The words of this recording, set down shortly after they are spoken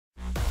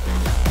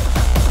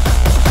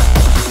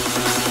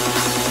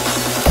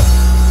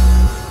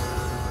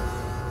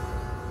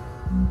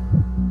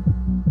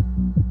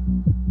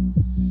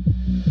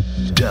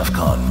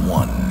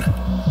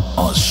Defqon.1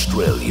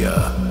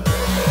 Australia.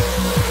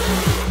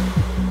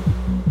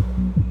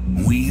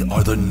 We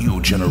are the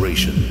new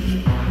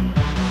generation.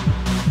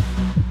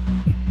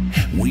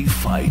 We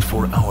fight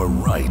for our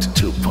right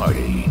to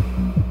party.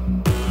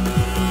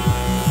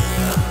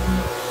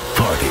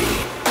 Party.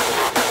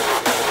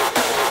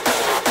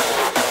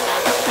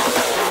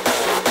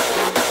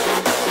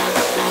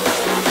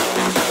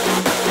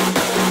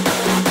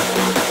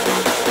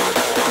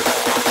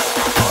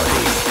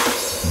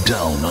 Party.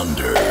 Down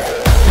under.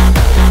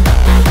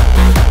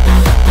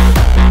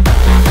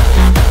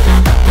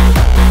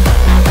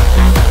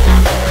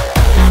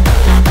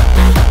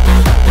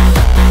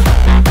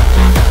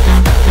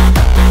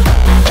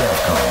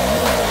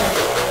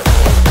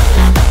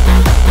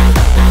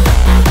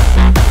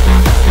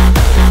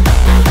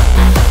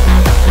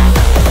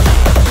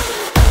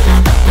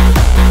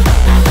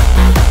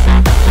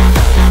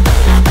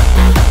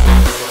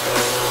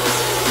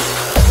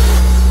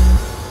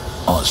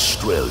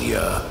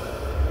 Australia.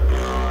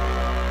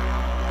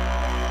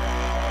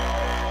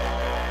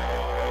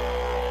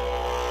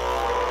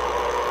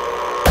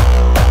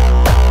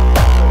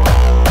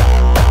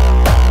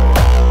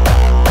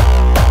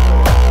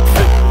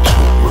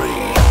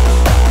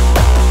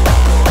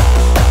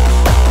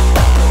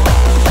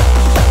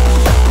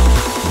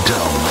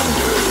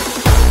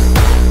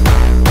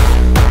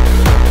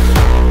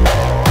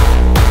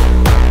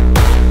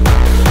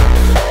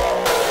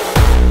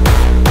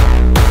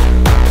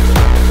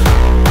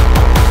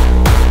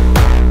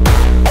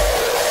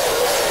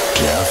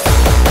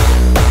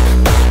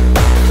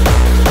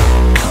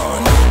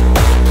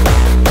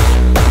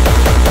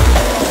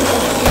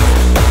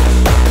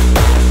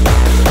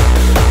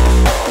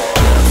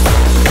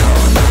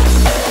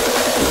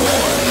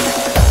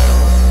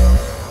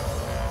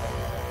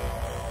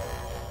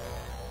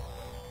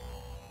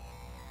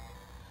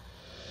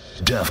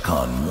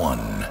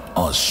 Defqon.1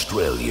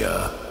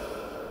 Australia.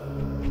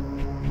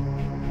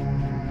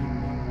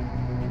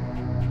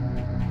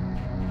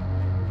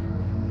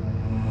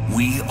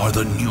 We are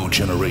the new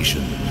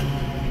generation.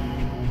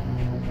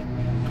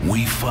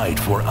 We fight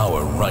for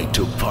our right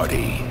to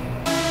party.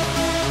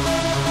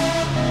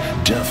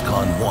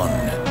 Defqon.1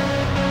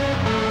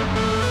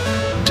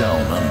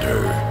 Down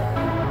under.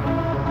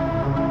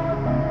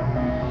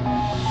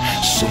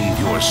 Save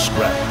your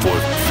scrap for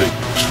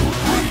victory.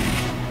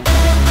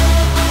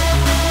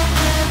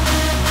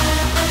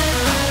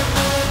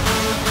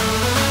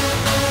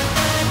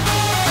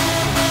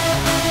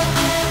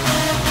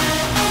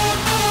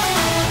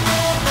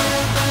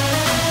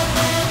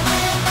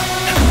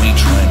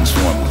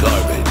 Transform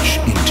garbage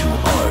into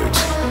art.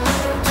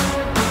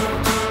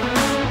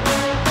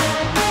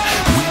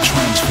 We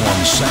transform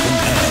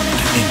secondhand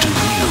into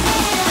new.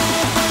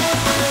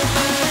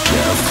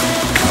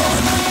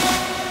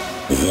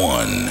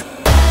 Defqon.1.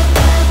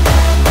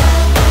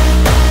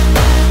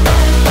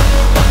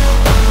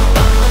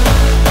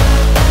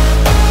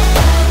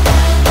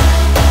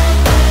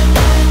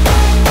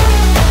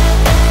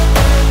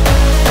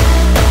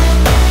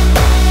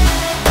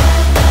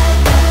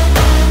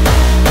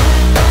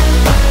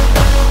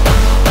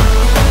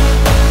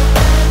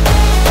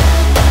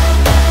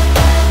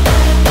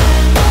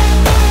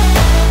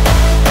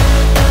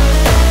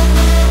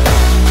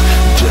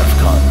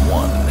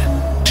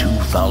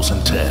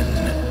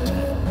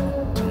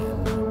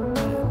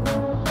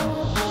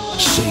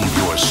 Save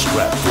your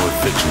scrap for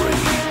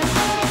victory.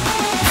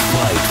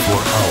 Fight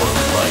for our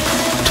right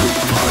to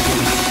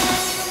party.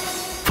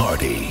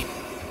 Party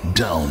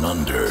down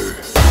under.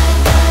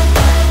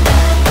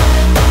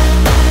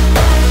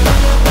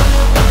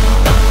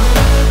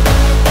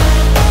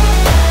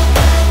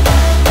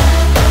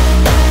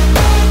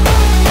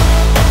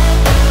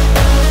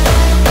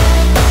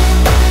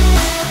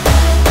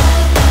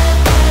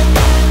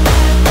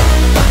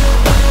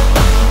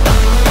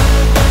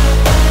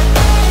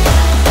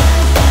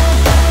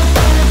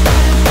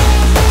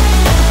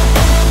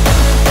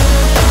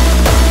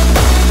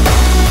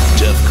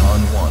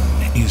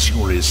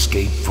 Your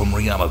escape from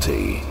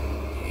reality.